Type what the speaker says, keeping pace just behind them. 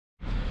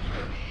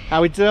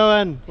How we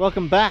doing?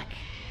 Welcome back.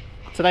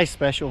 Today's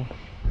special.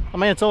 I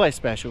mean, it's always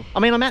special. I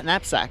mean, I'm at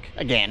Knapsack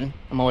again.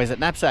 I'm always at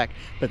Knapsack,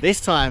 but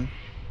this time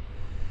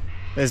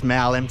there's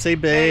MaL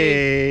MtB.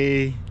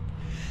 Hey.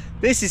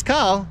 This is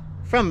Carl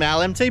from MaL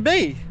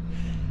MtB.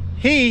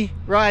 He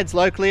rides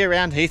locally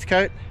around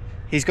Heathcote.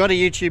 He's got a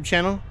YouTube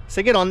channel,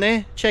 so get on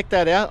there, check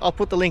that out. I'll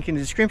put the link in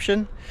the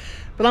description.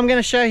 But I'm going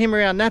to show him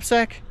around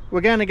Knapsack. We're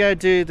going to go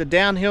do the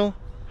downhill,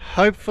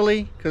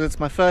 hopefully, because it's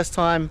my first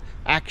time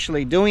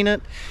actually doing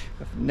it.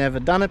 I've never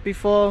done it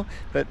before,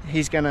 but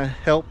he's going to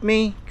help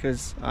me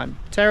because I'm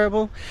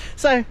terrible.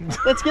 So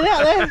let's get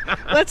out there.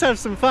 Let's have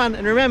some fun.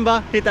 And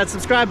remember, hit that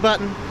subscribe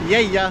button.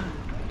 Yeah.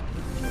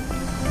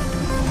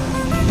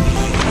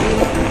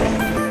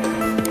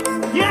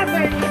 Yeah,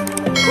 baby!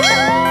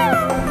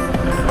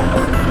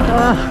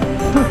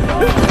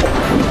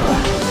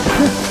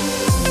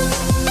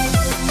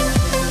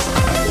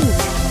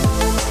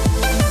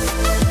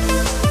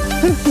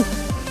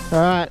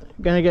 Alright,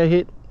 I'm gonna go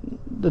hit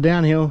the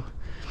downhill.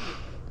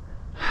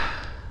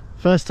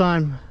 First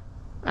time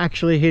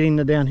actually hitting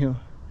the downhill.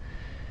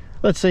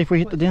 Let's see if we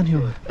hit the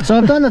downhill. So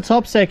I've done the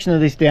top section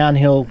of this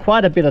downhill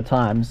quite a bit of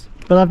times,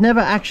 but I've never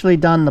actually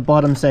done the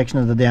bottom section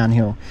of the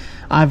downhill.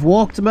 I've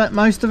walked about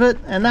most of it,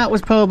 and that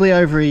was probably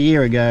over a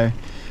year ago,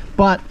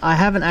 but I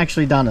haven't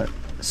actually done it.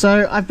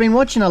 So I've been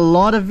watching a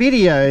lot of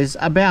videos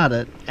about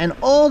it, and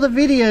all the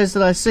videos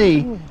that I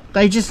see,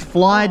 they just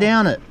fly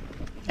down it,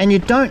 and you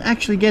don't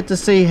actually get to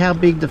see how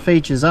big the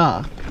features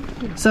are.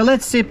 So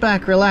let's sit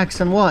back, relax,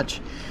 and watch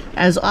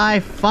as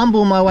I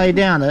fumble my way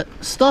down it,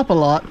 stop a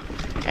lot,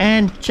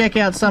 and check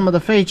out some of the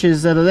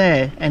features that are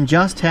there and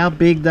just how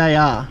big they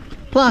are.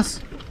 Plus,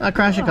 I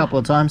crash a couple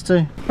of times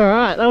too.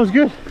 Alright, that was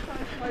good.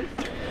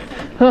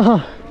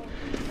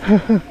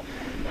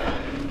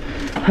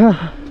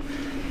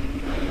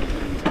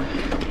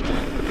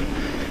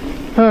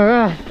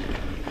 Alright,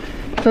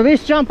 so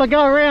this jump I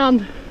go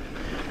around.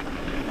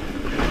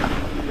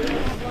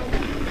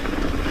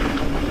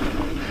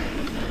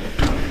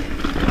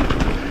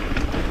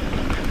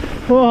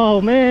 Whoa,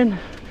 man.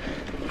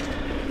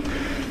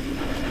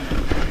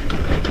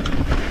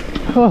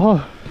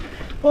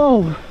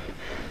 Whoa.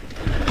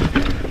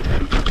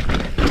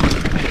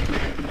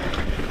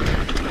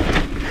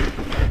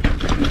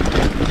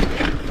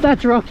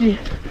 That's rocky.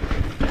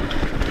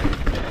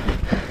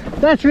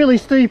 That's really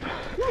steep.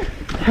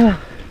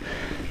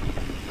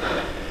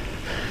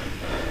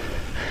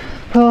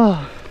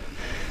 Oh,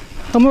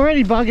 I'm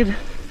already buggered.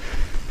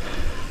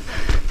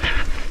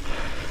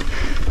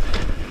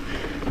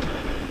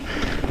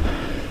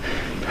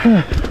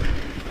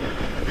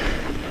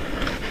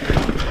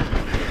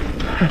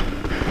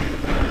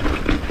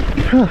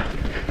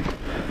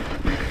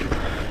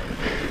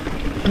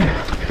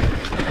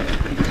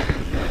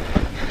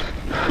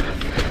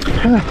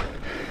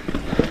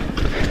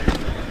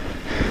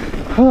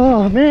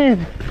 Oh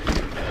man,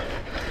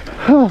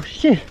 oh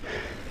shit,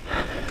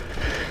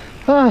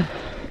 I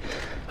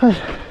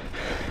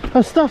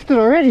stuffed it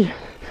already.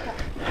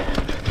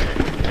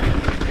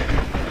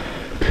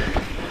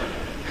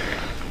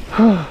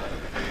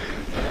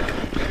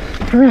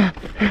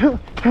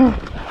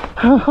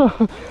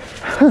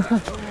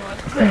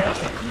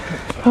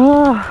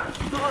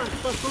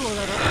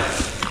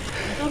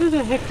 That is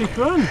a hectic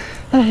run.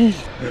 That is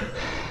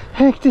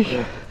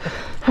hectic.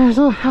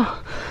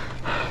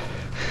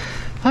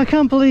 I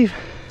can't believe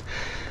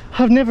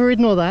I've never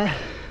ridden all that.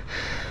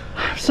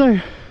 So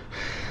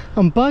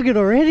I'm buggered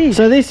already.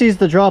 So this is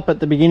the drop at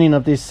the beginning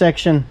of this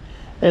section.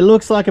 It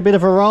looks like a bit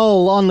of a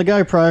roll on the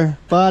GoPro,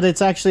 but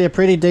it's actually a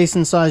pretty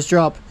decent sized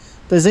drop.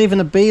 There's even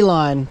a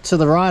beeline to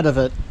the right of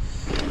it.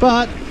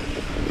 But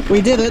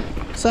we did it,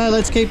 so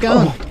let's keep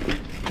going.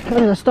 How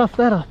did I stuff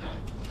that up?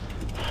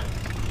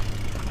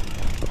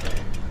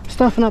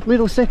 Stuffing up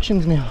little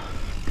sections now.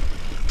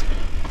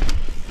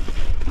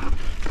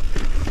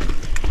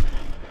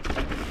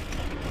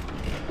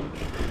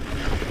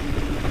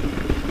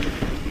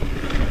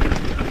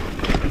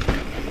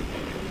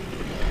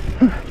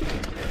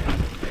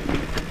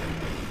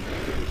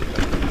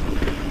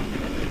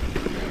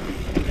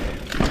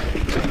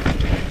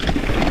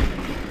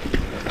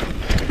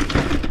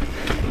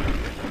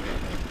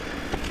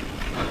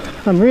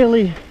 I'm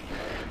really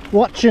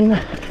watching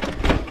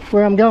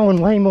where I'm going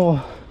way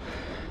more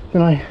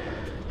than I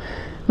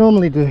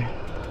normally do.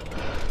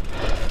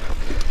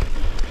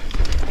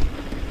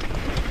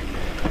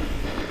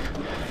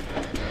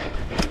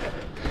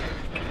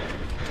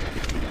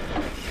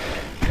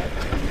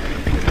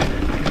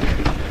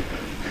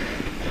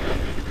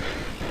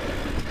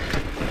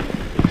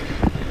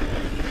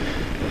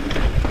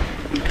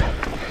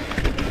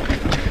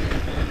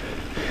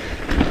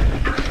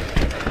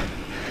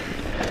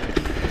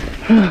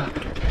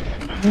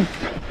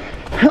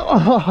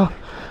 Oh,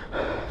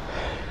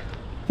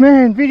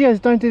 man,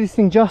 videos don't do this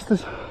thing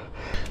justice.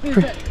 There's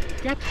that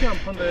gap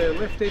jump on the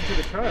left edge of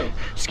the trail.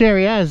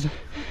 Scary as.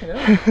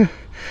 Yeah.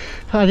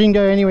 I didn't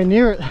go anywhere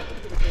near it.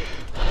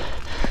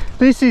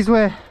 This is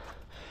where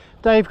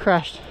Dave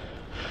crashed.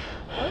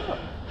 Oh.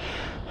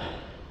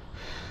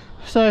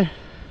 So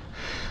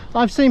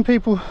I've seen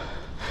people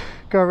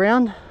go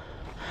around.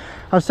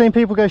 I've seen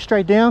people go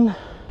straight down.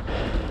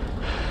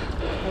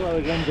 Hello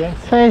again,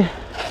 gents. Hey.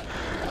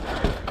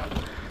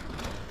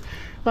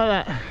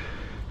 Like that.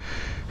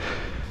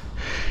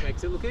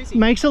 Makes it look easy.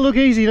 Makes it look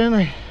easy, don't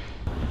they?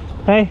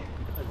 Hey.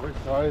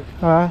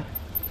 Alright.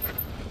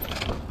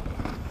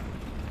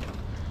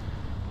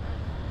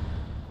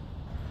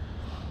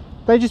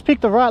 They just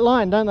pick the right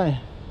line, don't they?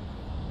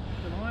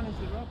 The line is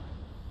the rock.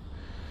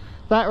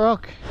 That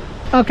rock.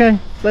 Okay,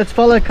 let's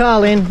follow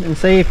Carl in and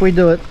see if we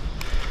do it.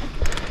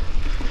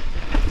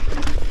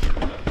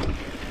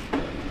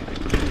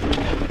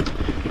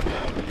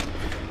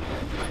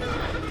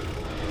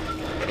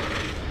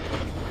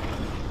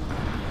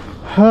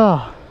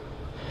 Oh,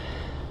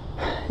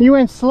 you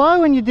went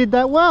slow and you did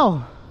that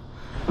well.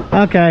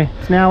 Okay,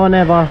 it's now or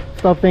never.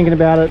 Stop thinking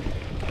about it.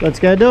 Let's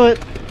go do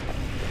it.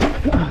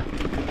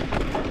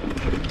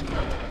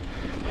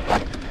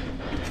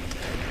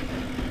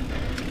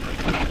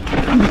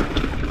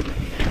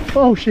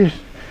 Oh shit.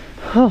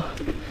 Oh.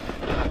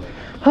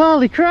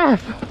 Holy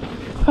crap.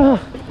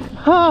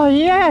 Oh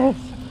yes.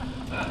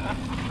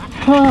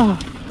 Oh,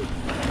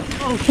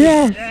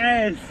 yes.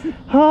 Yes.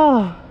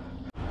 Oh.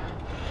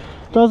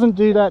 Doesn't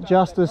do that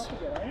justice,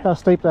 how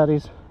steep that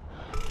is.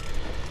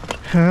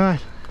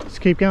 Alright, let's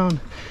keep going.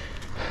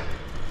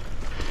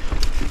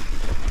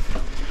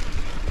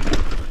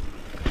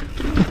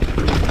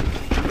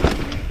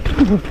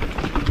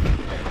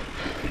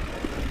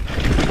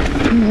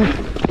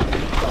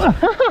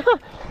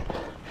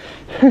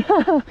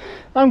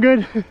 I'm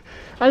good.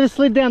 I just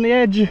slid down the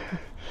edge.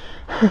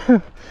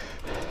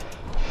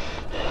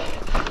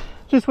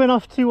 Just went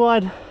off too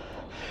wide.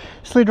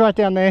 Slid right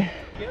down there.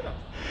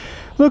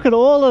 Look at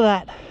all of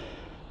that.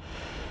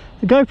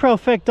 The GoPro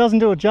effect doesn't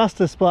do it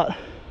justice, but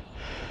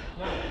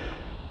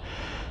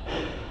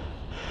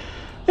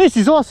this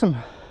is awesome.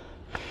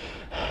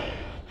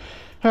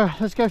 All right,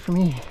 let's go from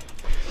here.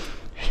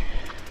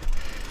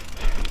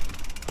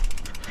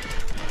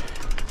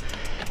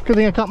 Good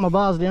thing I cut my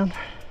bars down.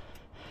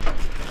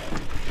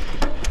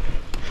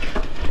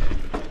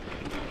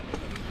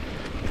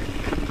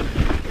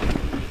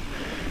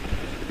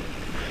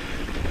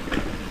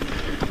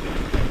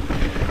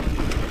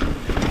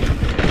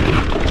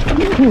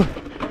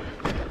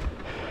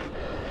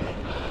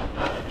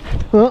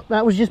 Well,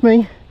 that was just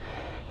me.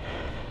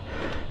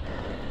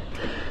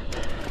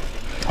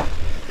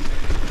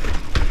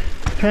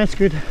 That's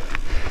good.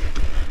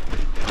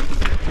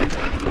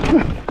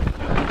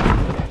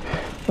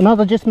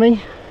 Another just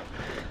me.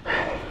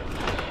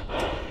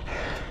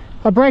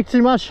 I brake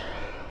too much.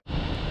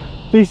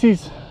 This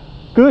is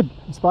good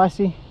and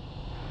spicy.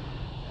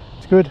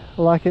 It's good,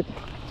 I like it.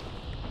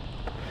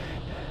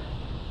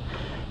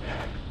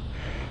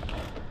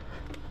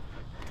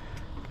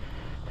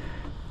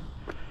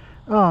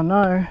 Oh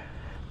no.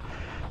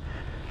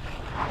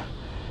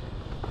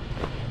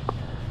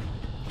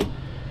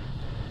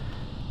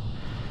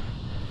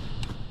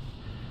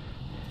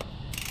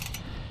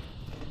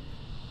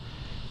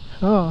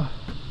 Oh,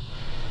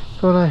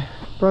 thought I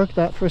broke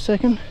that for a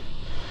second.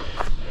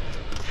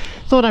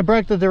 Thought I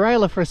broke the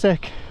derailleur for a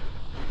sec.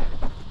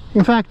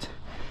 In fact,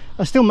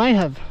 I still may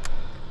have.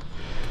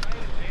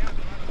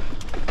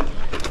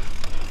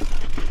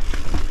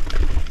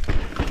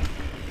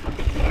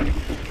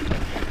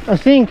 I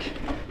think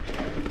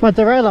my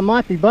derailleur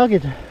might be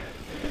buggered.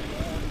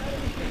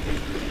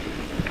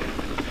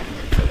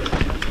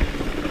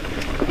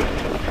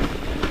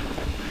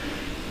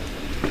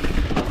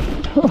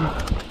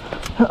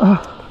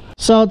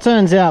 So it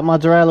turns out my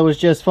derailleur was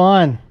just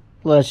fine.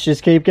 Let's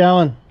just keep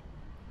going.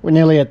 We're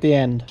nearly at the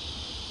end.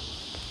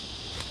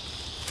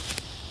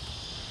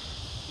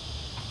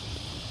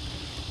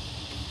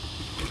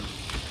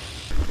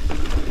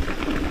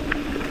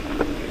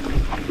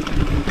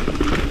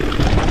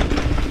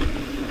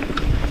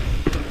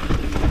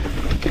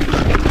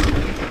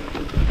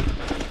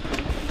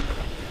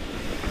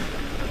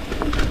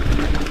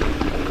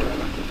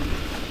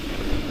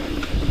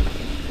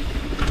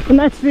 And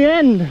that's the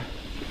end.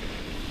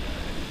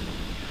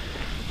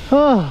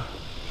 Oh,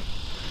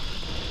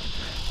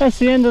 that's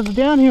the end of the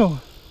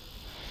downhill.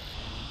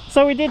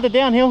 So we did the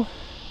downhill.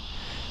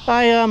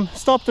 I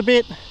stopped a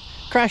bit,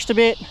 crashed a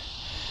bit,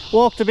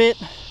 walked a bit,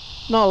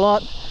 not a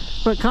lot,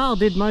 but Carl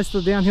did most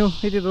of the downhill.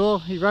 He did it all,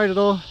 he rode it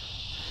all.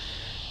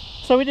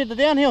 So we did the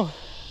downhill.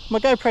 My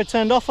GoPro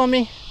turned off on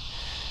me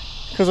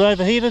because I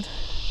overheated,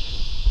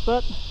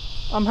 but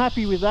I'm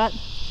happy with that.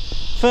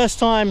 First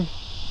time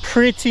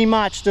pretty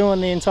much doing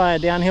the entire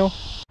downhill.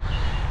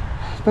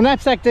 The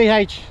Knapsack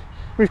DH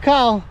with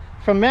Carl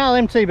from MaL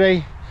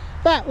MtB.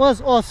 That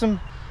was awesome.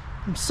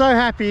 I'm so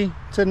happy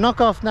to knock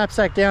off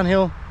Knapsack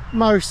Downhill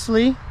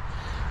mostly.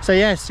 So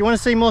yes, you want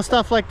to see more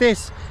stuff like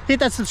this, hit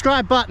that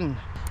subscribe button.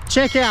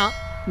 Check out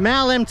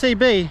MaL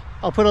MtB.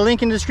 I'll put a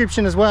link in the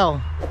description as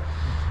well.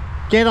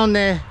 Get on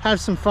there, have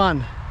some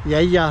fun.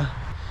 Yeah.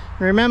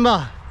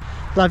 Remember,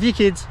 love you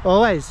kids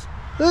always.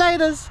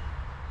 Laters.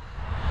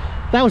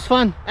 That was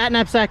fun at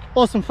Knapsack.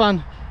 Awesome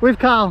fun with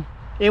Carl.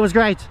 It was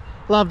great.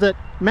 Loved it.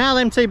 MaL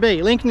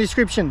MtB, link in the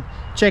description.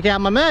 Check out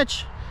my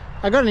merch.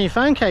 I got a new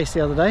phone case the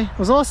other day. It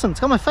was awesome.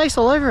 It's got my face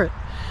all over it.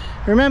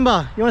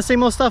 Remember, you want to see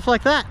more stuff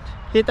like that?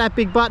 Hit that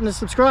big button to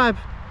subscribe.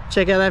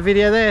 Check out that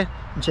video there,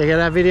 and check out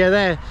that video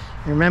there.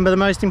 And remember the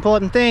most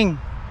important thing.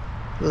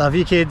 Love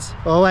you kids,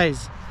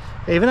 always.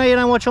 Even though you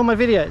don't watch all my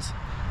videos.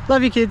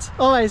 Love you kids,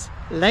 always.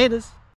 Laters.